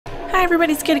Hi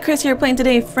everybody, ScaredyCris here playing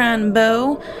today Fran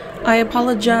Bow. I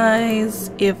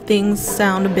apologize if things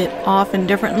sound a bit off and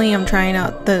differently. I'm trying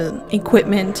out the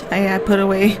equipment I had put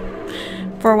away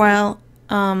for a while.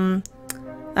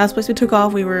 Last place we took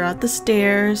off, we were at the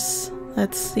stairs.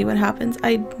 Let's see what happens.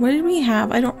 What did we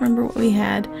have? I don't remember what we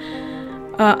had.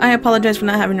 I apologize for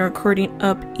not having a recording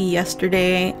up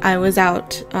yesterday. I was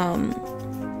out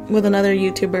with another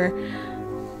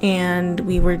YouTuber and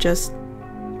we were just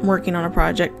working on a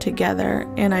project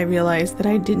together, and I realized that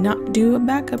I did not do a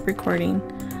backup recording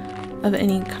of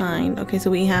any kind. Okay,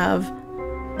 so we have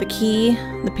the key,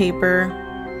 the paper,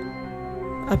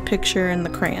 a picture, and the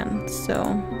crayon. So,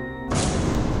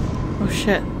 oh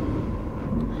shit.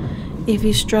 If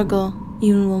you struggle,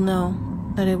 you will know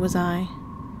that it was I.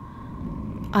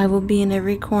 I will be in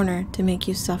every corner to make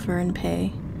you suffer and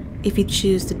pay. If you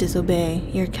choose to disobey,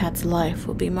 your cat's life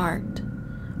will be marked.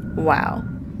 Wow.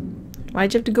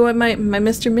 Why'd you have to go at my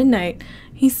Mr. Midnight?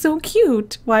 He's so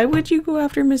cute. Why would you go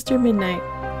after Mr. Midnight?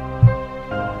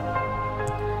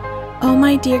 Oh,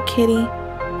 my dear kitty,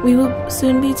 we will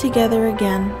soon be together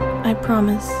again. I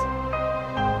promise.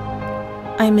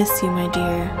 I miss you, my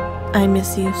dear. I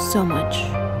miss you so much.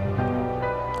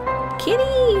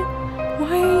 Kitty!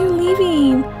 Why are you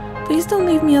leaving? Please don't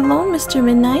leave me alone, Mr.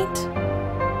 Midnight.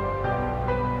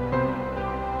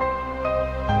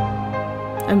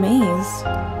 A maze.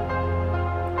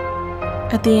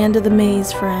 At the end of the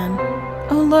maze, Fran.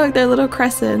 Oh look, they're little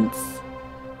crescents.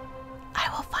 I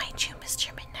will find you,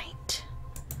 Mr. Midnight.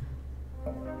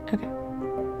 Okay.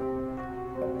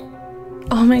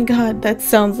 Oh my god, that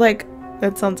sounds like a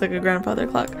grandfather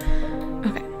clock.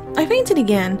 Okay. I fainted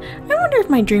again. I wonder if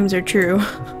my dreams are true.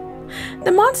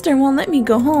 The monster won't let me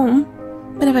go home.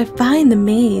 But if I find the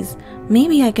maze,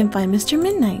 maybe I can find Mr.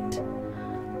 Midnight.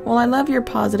 Well, I love your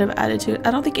positive attitude.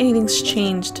 I don't think anything's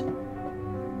changed.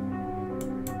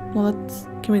 Well,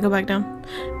 can we go back down?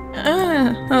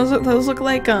 Those look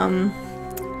like,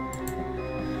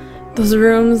 those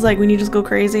rooms, like, when you just go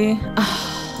crazy.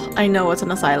 I know it's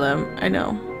an asylum. I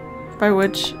know. By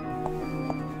which...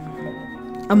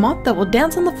 A moth that will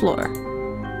dance on the floor.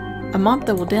 A moth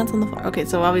that will dance on the floor. Okay,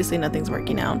 so obviously nothing's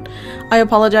working out. I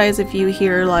apologize if you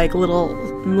hear, like, little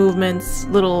movements,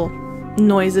 little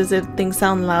noises, if things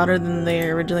sound louder than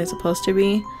they're originally supposed to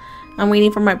be. I'm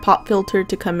waiting for my pop filter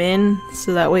to come in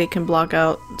so that way it can block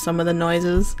out some of the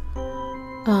noises.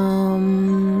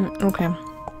 Okay.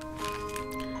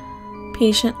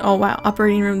 Patient. Oh wow,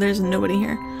 operating room. There's nobody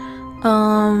here.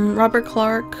 Robert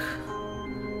Clark.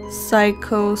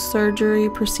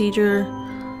 Psychosurgery procedure.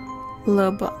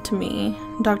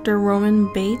 Lobotomy. Dr.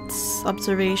 Roman Bates.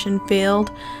 Observation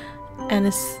failed.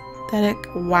 Anesthetic.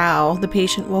 Wow, the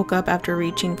patient woke up after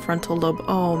reaching frontal lobe.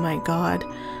 Oh my god.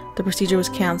 The procedure was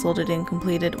cancelled and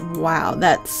incompleted. Wow,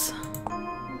 that's...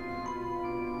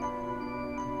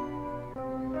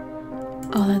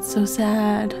 Oh, that's so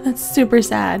sad. That's super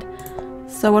sad.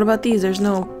 So what about these? There's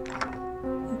no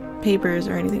papers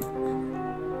or anything.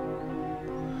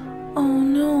 Oh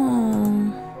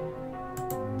no.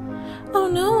 Oh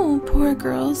no, poor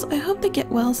girls. I hope they get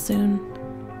well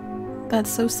soon.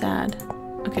 That's so sad.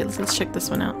 Okay, let's check this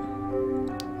one out.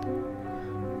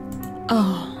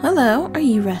 Oh, hello. Are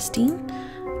you resting?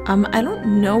 I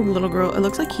don't know, little girl. It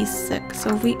looks like he's sick.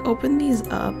 So if we open these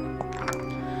up...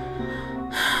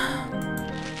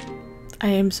 I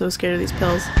am so scared of these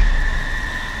pills.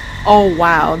 Oh,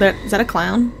 wow. Is that a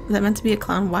clown? Is that meant to be a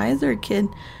clown? Why is there a kid?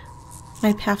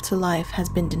 My path to life has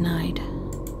been denied.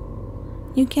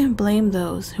 You can't blame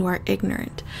those who are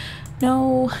ignorant.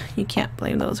 No, you can't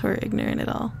blame those who are ignorant at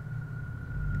all.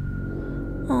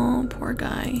 Oh, poor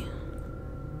guy.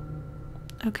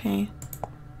 Okay,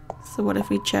 so what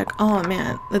if we check? Oh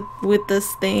man, with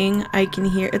this thing I can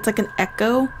hear, it's like an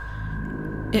echo.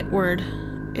 It word.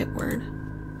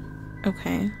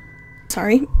 Okay,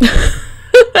 sorry.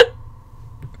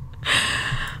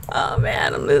 Oh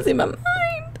man, I'm losing my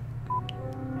mind.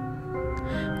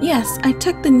 Yes, I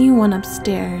took the new one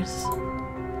upstairs.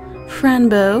 Fran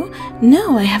Bow?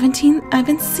 No, I haven't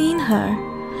seen her.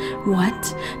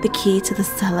 What? The key to the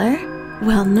cellar?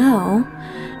 Well, no.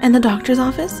 And the doctor's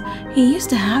office? He used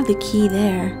to have the key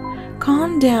there.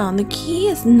 Calm down, the key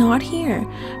is not here.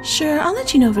 Sure, I'll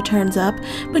let you know if it turns up,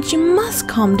 but you must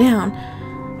calm down.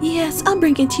 Yes, I'll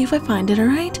bring it to you if I find it,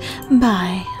 alright?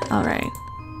 Bye. Alright.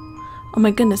 Oh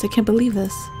my goodness, I can't believe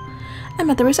this.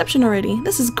 I'm at the reception already.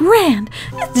 This is grand!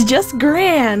 It's just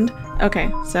grand!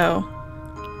 Okay, so...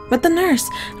 But the nurse!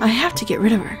 I have to get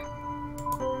rid of her.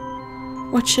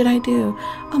 What should I do?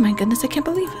 Oh my goodness, I can't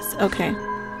believe this. Okay.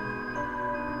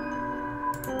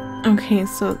 Okay,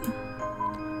 so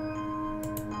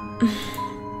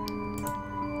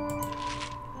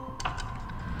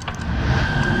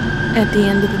At the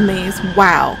end of the maze.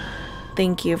 Wow.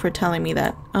 Thank you for telling me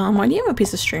that. Why do you have a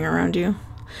piece of string around you?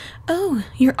 Oh,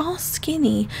 you're all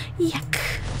skinny. Yuck.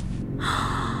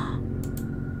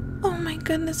 Oh my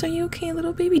goodness, are you okay,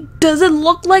 little baby? Does it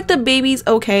look like the baby's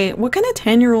okay? What kind of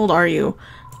 10-year-old are you?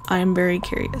 I am very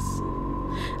curious.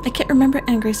 I can't remember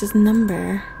Aunt Grace's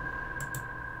number.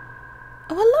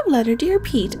 Oh, a love letter, dear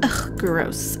Pete. Ugh,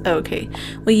 gross. Okay.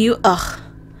 Well, you, ugh.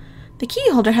 The key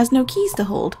holder has no keys to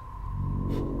hold.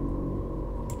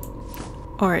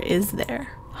 Or is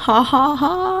there? Ha ha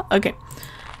ha. Okay.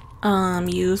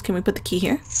 Use, can we put the key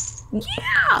here?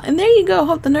 Yeah! And there you go.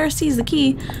 Hope the nurse sees the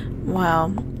key.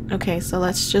 Wow. Okay, so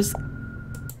let's just...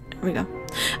 Here we go.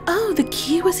 Oh, the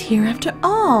key was here after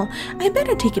all. I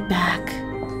better take it back.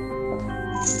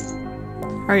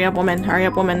 Hurry up, woman. Hurry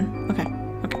up, woman. Okay.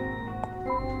 Okay.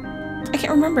 I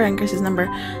can't remember Aunt Grace's number.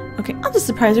 Okay, I'll just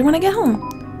surprise her when I get home.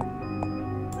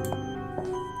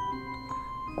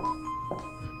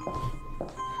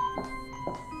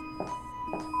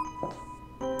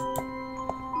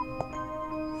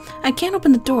 I can't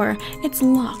open the door. It's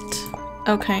locked.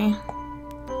 Okay.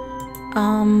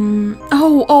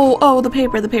 Oh, the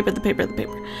paper. Examine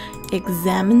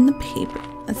the paper.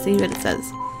 Let's see what it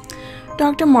says.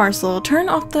 Dr. Marcel, turn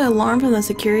off the alarm from the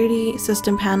security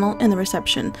system panel in the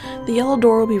reception. The yellow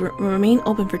door will remain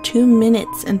open for 2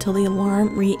 minutes until the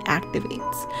alarm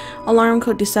reactivates. Alarm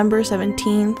code December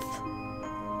 17th,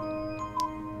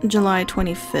 July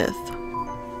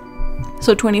 25th.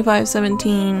 So 25,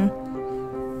 17,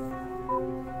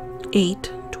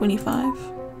 8, 25.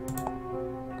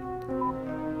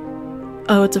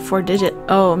 Oh, it's a 4-digit.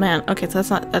 Oh man. Okay, so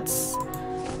that's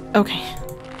okay.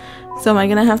 So am I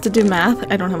gonna have to do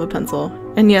math? I don't have a pencil.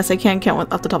 And yes, I can't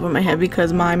count off the top of my head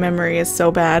because my memory is so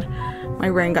bad. My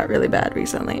brain got really bad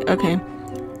recently. Okay.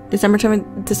 December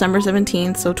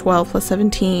 17th, so 12 plus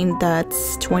 17,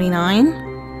 that's 29.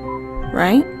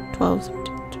 Right? 12,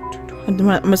 17,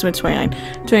 I must have been 29.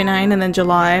 29, and then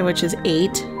July, which is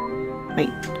 8.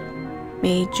 Wait.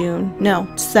 May, June. No,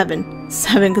 7.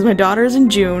 7, because my daughter is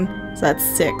in June, so that's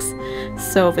 6.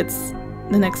 So if it's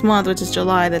the next month, which is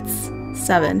July, that's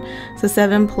 7. So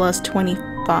 7 plus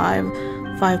 25.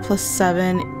 5 plus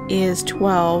 7 is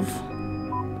 12.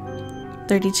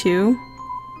 32.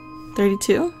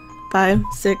 32? 5,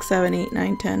 6, 7, 8,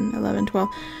 9, 10, 11, 12.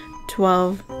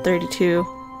 12, 32.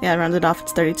 Yeah, rounded off,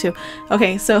 it's 32.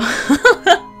 Okay, so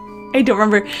I don't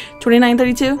remember. 29,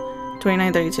 32?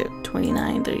 29, 32.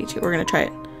 29, 32. We're gonna try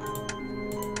it.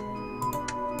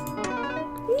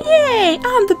 Yay!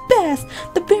 I'm the best!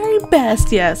 The very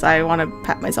best! Yes, I want to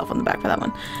pat myself on the back for that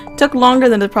one. It took longer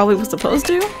than it probably was supposed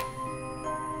to.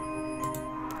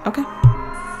 Okay.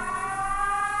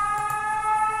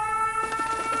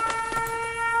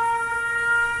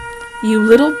 You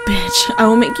little bitch. I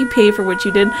will make you pay for what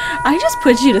you did. I just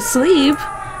put you to sleep.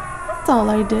 That's all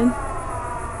I did.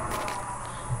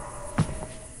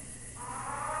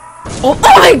 Oh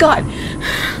my god!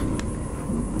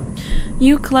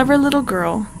 You clever little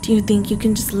girl. Do you think you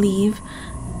can just leave?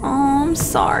 Oh, I'm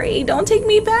sorry. Don't take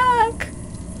me back.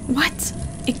 What?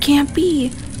 It can't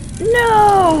be.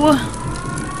 No!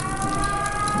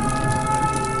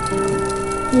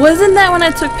 Wasn't that when I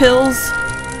took pills?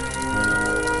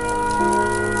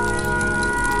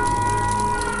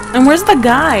 And where's the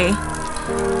guy?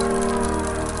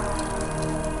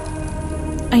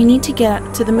 I need to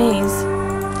get to the maze.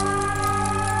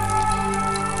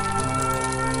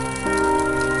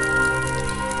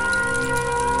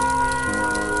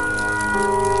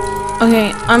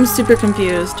 Okay, I'm super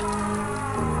confused.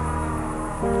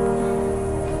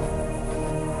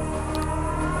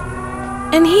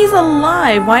 And he's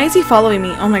alive! Why is he following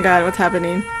me? Oh my god, what's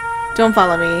happening? Don't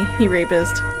follow me, you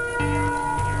rapist.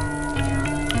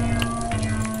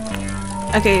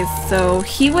 Okay, so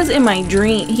he was in my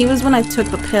dream. He was when I took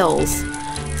the pills.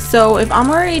 So if I'm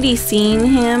already seeing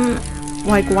him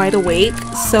like wide awake,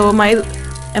 so am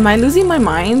I losing my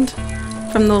mind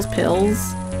from those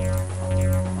pills?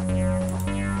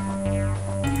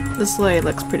 This sleigh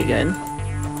looks pretty good.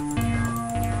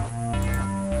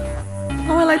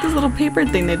 Oh, I like this little paper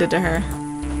thing they did to her.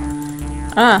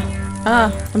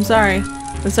 I'm sorry.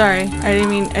 I'm sorry. I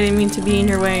didn't mean to be in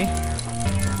your way.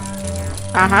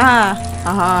 Aha!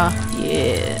 Aha!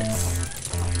 Yes.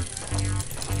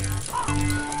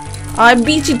 I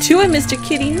beat you to it, Mr.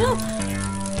 Kitty. No.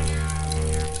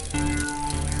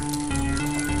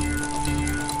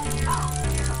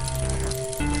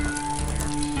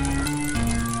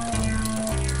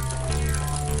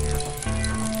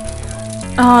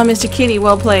 Oh, Mr. Kitty,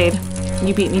 well played.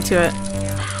 You beat me to it.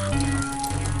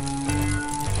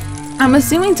 I'm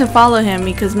assuming to follow him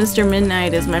because Mr.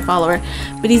 Midnight is my follower,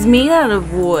 but he's made out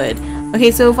of wood. Okay,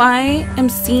 so if I am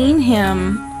seeing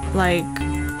him, like,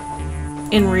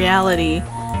 in reality,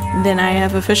 then I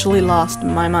have officially lost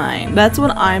my mind. That's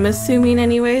what I'm assuming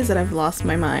anyways, that I've lost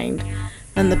my mind.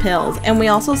 And the pills. And we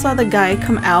also saw the guy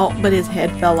come out, but his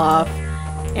head fell off.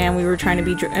 And we were trying to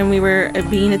be, we were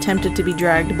being attempted to be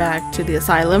dragged back to the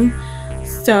asylum.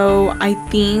 So I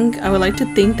would like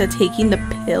to think that taking the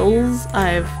pills,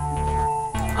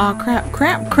 oh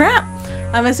crap!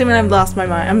 I'm assuming I've lost my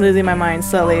mind. I'm losing my mind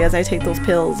slowly as I take those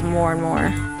pills more and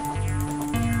more.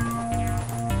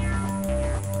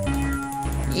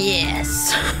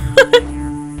 Yes!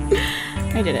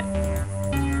 I did it.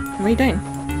 What are you doing?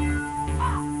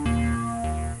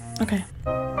 Okay.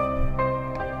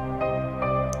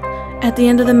 At the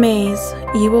end of the maze,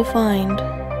 you will find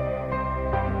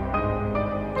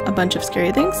a bunch of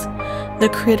scary things. The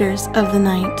critters of the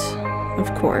night.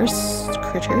 Of course,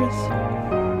 critters.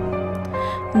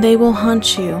 They will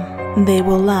haunt you. They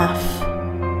will laugh.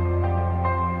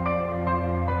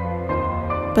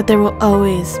 But there will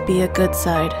always be a good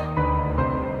side.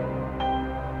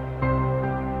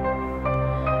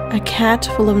 A cat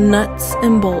full of nuts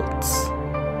and bolts,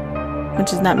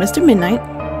 which is not Mr. Midnight,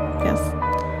 yes,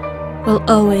 will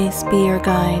always be your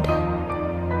guide.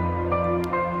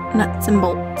 Nuts and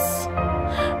bolts.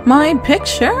 My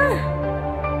picture?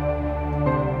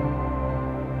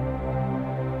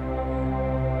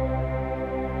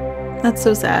 That's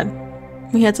so sad.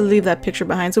 We had to leave that picture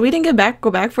behind, so we didn't go back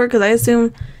for it because I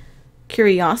assume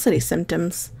curiosity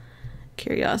symptoms.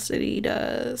 Curiosity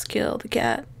does kill the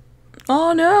cat.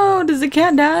 Oh no! Does the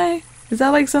cat die? Is that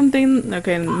like something?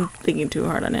 Okay, I'm thinking too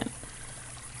hard on it.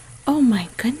 Oh my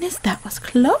goodness, that was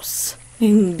close.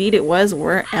 Indeed it was.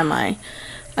 Where am I?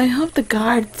 I hope the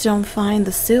guards don't find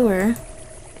the sewer.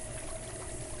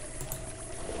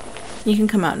 You can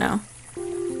come out now.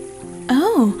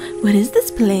 Oh, what is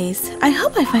this place? I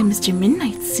hope I find Mr.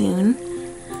 Midnight soon.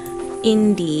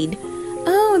 Indeed.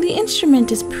 Oh, the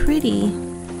instrument is pretty.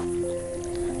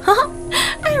 Haha,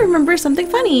 I remember something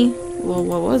funny. Well,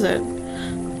 what was it?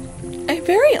 A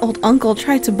very old uncle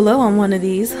tried to blow on one of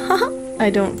these. Haha, I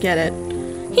don't get it.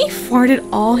 He farted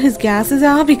all his gases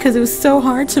out because it was so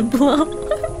hard to blow.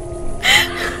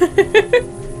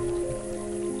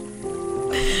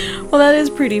 Well, that is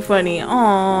pretty funny.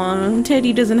 Aw,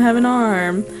 Teddy doesn't have an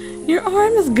arm. Your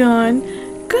arm is gone.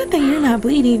 Good that you're not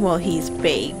bleeding. Well, he's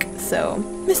fake, so.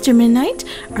 Mr. Midnight,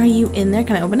 are you in there?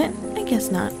 Can I open it? I guess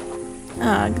not.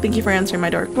 Thank you for answering my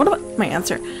door. What about my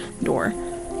answer? Door.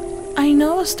 I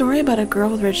know a story about a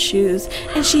girl with red shoes,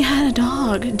 and she had a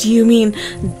dog. Do you mean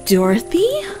Dorothy?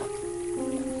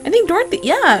 I think Dorothy,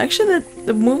 yeah, actually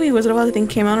the movie Wizard of Oz, I think,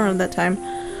 came out around that time.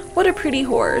 What a pretty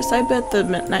horse. I bet the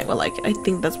Midnight will like it. I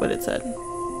think that's what it said.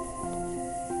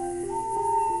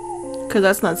 Because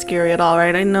that's not scary at all,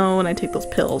 right? I know when I take those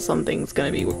pills, something's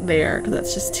gonna be there. Because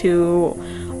that's just too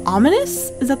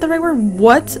ominous? Is that the right word?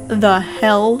 What the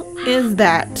hell is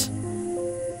that?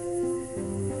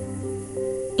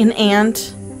 An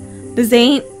ant? This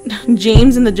ain't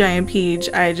James and the Giant Peach.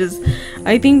 I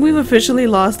think we've officially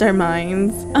lost our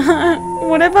minds.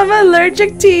 What if I'm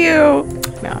allergic to you?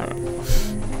 No.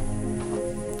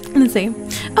 Let's see.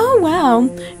 Oh wow,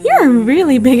 you're a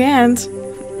really big ant.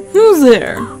 Who's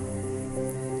there?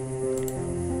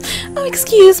 Oh,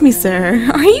 excuse me, sir.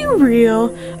 Are you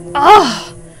real?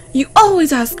 Ah, you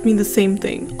always ask me the same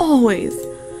thing. Always.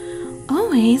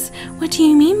 Always? What do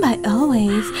you mean by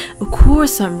always? Of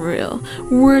course I'm real.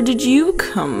 Where did you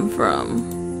come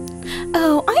from?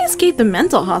 Oh, I escaped the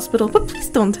mental hospital, but please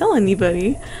don't tell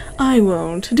anybody. I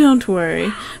won't. Don't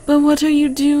worry. But what are you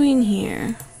doing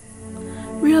here?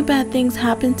 Real bad things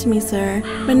happened to me, sir,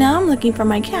 but now I'm looking for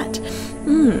my cat.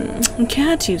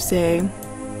 Cat, you say?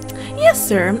 Yes,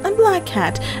 sir, a black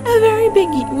cat,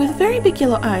 with very big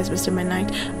yellow eyes, Mr.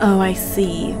 Midnight. Oh, I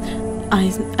see. I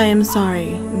am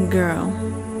sorry, girl.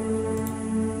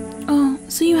 Oh,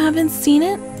 so you haven't seen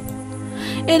it?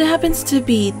 It happens to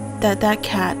be that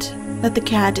the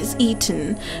cat is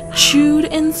eaten, chewed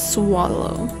and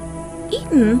swallowed.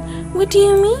 Eaten? What do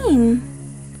you mean?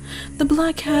 The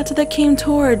black cat that came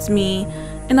towards me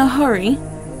in a hurry.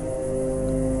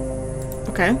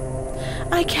 Okay.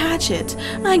 I catch it.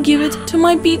 I give it to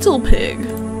my beetle pig.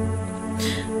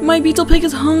 My beetle pig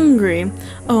is hungry.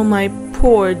 Oh, my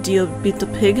poor dear beetle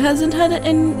pig hasn't had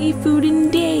any food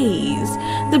in days.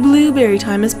 The blueberry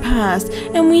time has passed,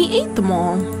 and we ate them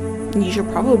all. You should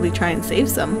probably try and save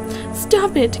some.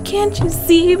 Stop it. Can't you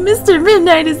see? Mr.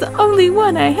 Midnight is the only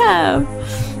one I have.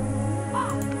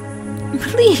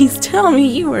 Please tell me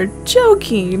you are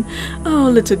joking. Oh,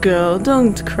 little girl,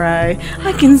 don't cry.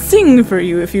 I can sing for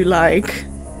you if you like.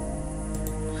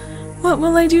 What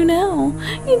will I do now?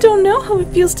 You don't know how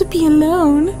it feels to be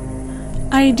alone.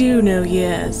 I do know,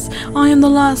 yes. I am the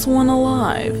last one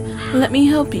alive. Let me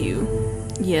help you.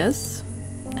 Yes?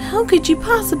 How could you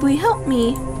possibly help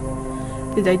me?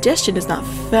 The digestion is not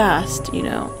fast, you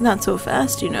know. Not so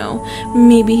fast, you know.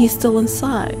 Maybe he's still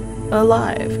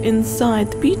alive,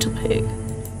 inside the beetle pig.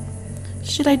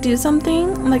 Should I do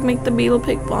something? Like make the beetle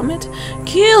pig vomit?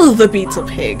 Kill the beetle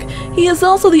pig! He is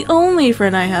also the only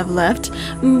friend I have left,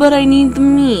 but I need the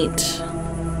meat.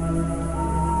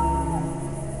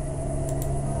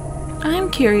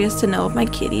 I'm curious to know if my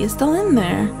kitty is still in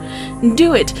there.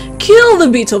 Do it! Kill the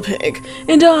beetle pig!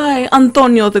 And I,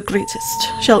 Antonio the Greatest,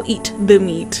 shall eat the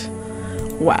meat.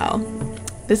 Wow.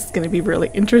 This is gonna be really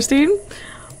interesting.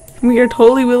 We are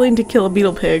totally willing to kill a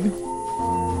beetle pig.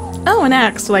 Oh, an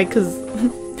axe, like, cause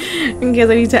in case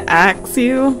I need to axe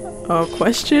you a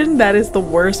question. That is the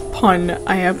worst pun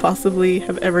I have possibly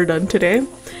ever done today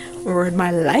or in my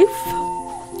life.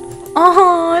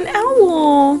 Oh, an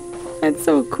owl! That's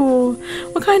so cool.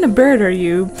 What kind of bird are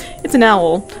you? It's an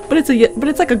owl, but it's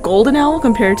like a golden owl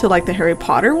compared to like the Harry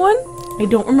Potter one. I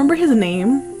don't remember his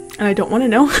name, and I don't want to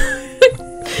know.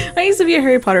 I used to be a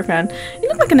Harry Potter fan. You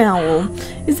look like an owl.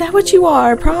 Is that what you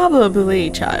are? Probably,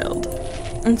 child.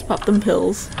 Let's pop them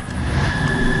pills.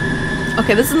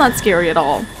 Okay, this is not scary at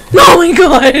all. Oh my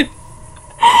god!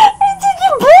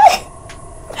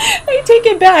 I take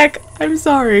it back! I'm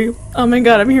sorry. Oh my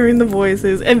god, I'm hearing the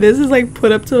voices. And this is like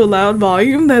put up to a loud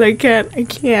volume that I can't. I'm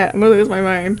gonna lose my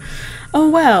mind. Oh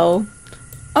well.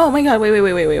 Oh my god, wait.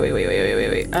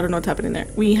 I don't know what's happening there.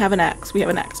 We have an axe. Can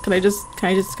I use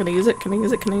it? Can I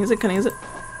use it?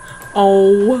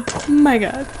 Oh my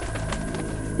god.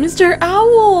 Mr.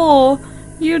 Owl!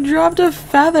 You dropped a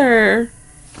feather.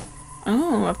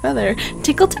 Oh, a feather.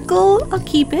 Tickle, tickle. I'll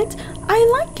keep it. I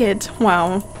like it.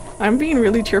 Wow. I'm being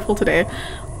really cheerful today.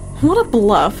 What a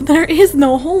bluff. There is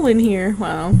no hole in here.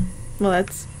 Wow. Well,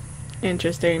 that's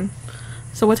interesting.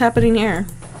 So what's happening here?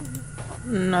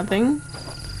 Nothing.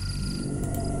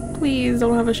 Please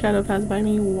don't have a shadow pass by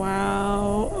me.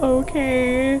 Wow.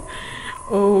 Okay.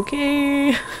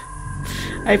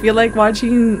 I feel like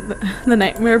watching The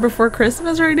Nightmare Before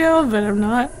Christmas right now, but I'm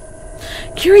not.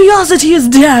 Curiosity is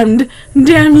damned!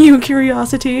 Damn you,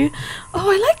 curiosity!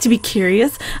 Oh, I like to be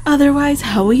curious. Otherwise,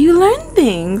 how will you learn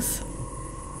things?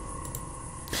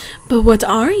 But what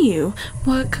are you?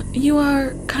 You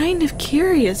are kind of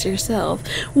curious yourself.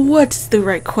 What's the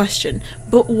right question?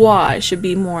 But why should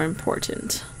be more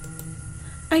important?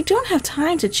 I don't have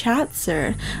time to chat,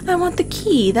 sir. I want the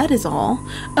key, that is all.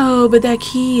 Oh, but that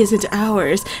key isn't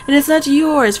ours, and it's not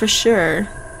yours for sure.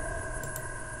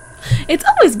 It's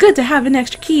always good to have an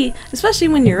extra key, especially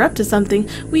when you're up to something.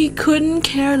 We couldn't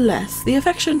care less. The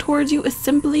affection towards you is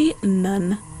simply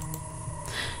none.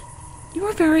 You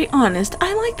are very honest.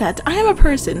 I like that. I am a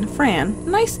person. Fran.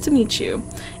 Nice to meet you.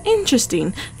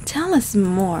 Interesting. Tell us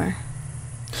more.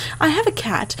 I have a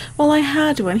cat. Well, I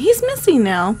had one. He's missing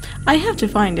now. I have to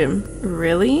find him.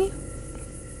 Really?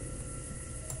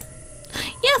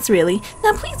 Yes, really.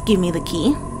 Now please give me the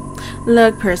key.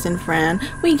 Look, person Fran,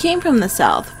 we came from the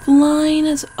south, flying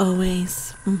as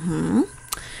always.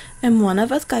 And one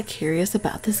of us got curious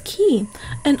about this key,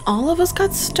 and all of us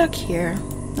got stuck here.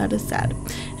 That is sad.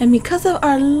 And because of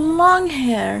our long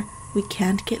hair, we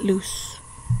can't get loose.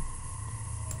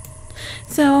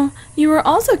 So, you were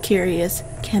also curious.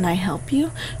 Can I help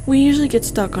you? We usually get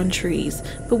stuck on trees,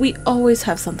 but we always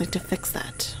have something to fix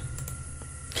that.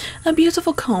 A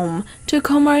beautiful comb to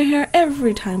comb our hair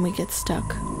every time we get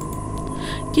stuck.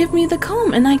 Give me the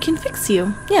comb and I can fix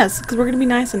you. Yes, because we're going to be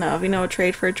nice enough. You know, a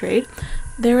trade for a trade.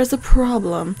 There is a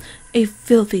problem. A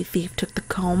filthy thief took the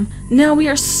comb. Now we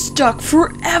are stuck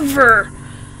forever.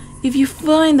 If you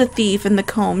find the thief and the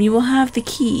comb, you will have the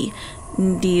key.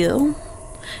 Deal?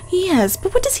 Yes,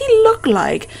 but what does he look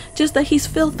like? Just that he's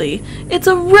filthy. It's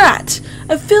a rat!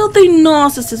 A filthy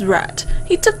narcissist rat.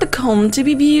 He took the comb to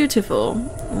be beautiful.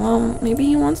 Well, maybe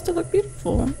he wants to look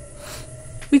beautiful.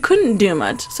 We couldn't do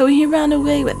much, so he ran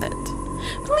away with it.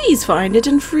 Please find it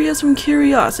and free us from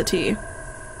curiosity.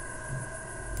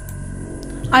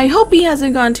 I hope he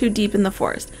hasn't gone too deep in the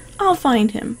forest. I'll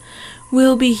find him.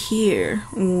 We'll be here,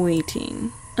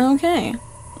 waiting. Okay.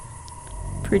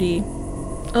 Pretty.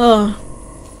 Ugh.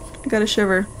 I got a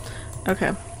shiver.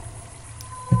 Okay.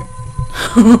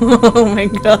 Oh my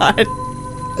god.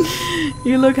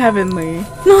 You look heavenly.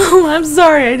 No, I'm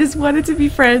sorry. I just wanted to be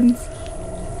friends.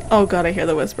 Oh god, I hear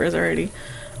the whispers already.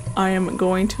 I am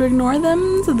going to ignore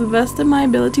them to the best of my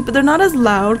ability, but they're not as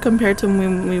loud compared to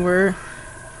when we were...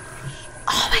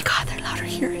 Oh my god, they're louder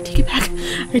here. I take it back.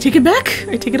 I take it back.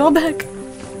 I take it all back.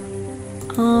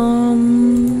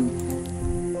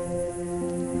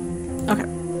 Okay.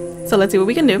 So let's see what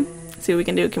we can do. Let's see what we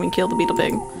can do. Can we kill the beetle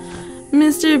pig?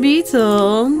 Mr.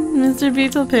 Beetle. Mr.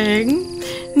 Beetle Pig.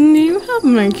 Do you have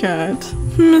my cat?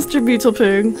 Mr. Beetle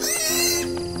Pig.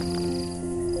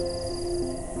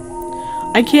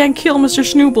 I can't kill Mr.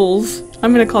 Schnooples.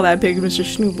 I'm gonna call that pig Mr.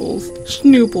 Schnooples.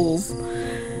 Schnooples.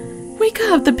 Wake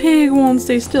up, the pig won't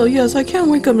stay still. Yes, I can't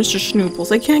wake up Mr.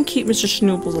 Schnooples. I can't keep Mr.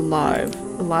 Schnooples alive.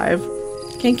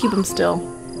 Can't keep him still.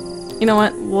 You know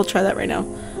what? We'll try that right now.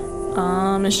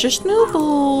 Mr.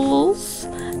 Schnooples.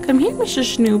 Come here, Mr.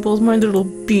 Schnooples, my little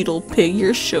beetle pig.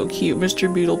 You're so cute,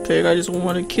 Mr. Beetle Pig. I just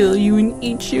want to kill you and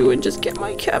eat you and just get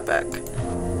my cat back.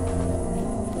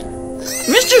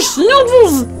 Mr.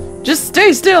 Schnooples! Just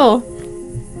stay still!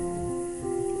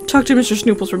 Talk to Mr.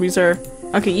 Schnooples for me, sir.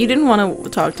 Okay, you didn't want to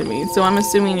talk to me, so I'm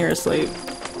assuming you're asleep.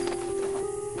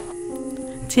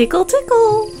 Tickle,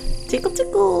 tickle! Tickle,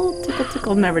 tickle! Tickle,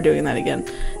 tickle. I'm never doing that again.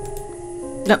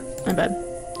 No, my bad.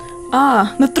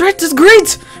 Ah, the threat is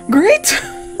great! Great!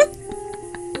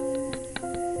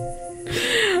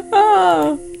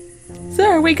 Ah,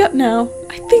 sir, wake up now.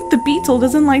 I think the beetle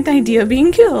doesn't like the idea of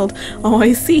being killed. Oh,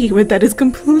 I see, but that is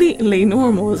completely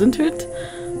normal, isn't it?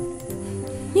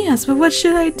 Yes, but what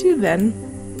should I do then?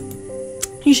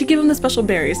 You should give him the special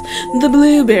berries. The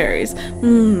blueberries.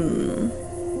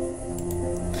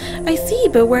 I see,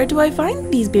 but where do I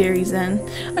find these berries then?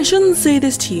 I shouldn't say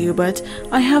this to you, but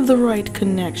I have the right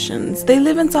connections. They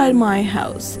live inside my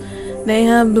house. They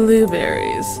have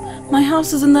blueberries. My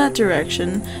house is in that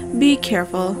direction. Be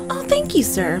careful. Oh, thank you,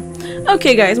 sir.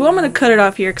 Okay, guys, well, I'm gonna cut it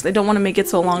off here because I don't want to make it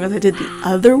so long as I did the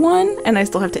other one, and I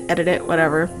still have to edit it,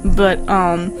 whatever. But,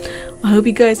 I hope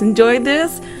you guys enjoyed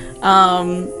this.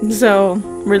 So,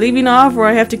 we're leaving off where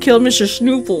I have to kill Mr.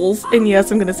 Schnooples, and yes,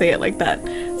 I'm gonna say it like that.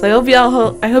 So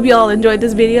I hope y'all enjoyed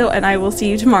this video, and I will see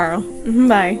you tomorrow.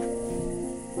 Bye.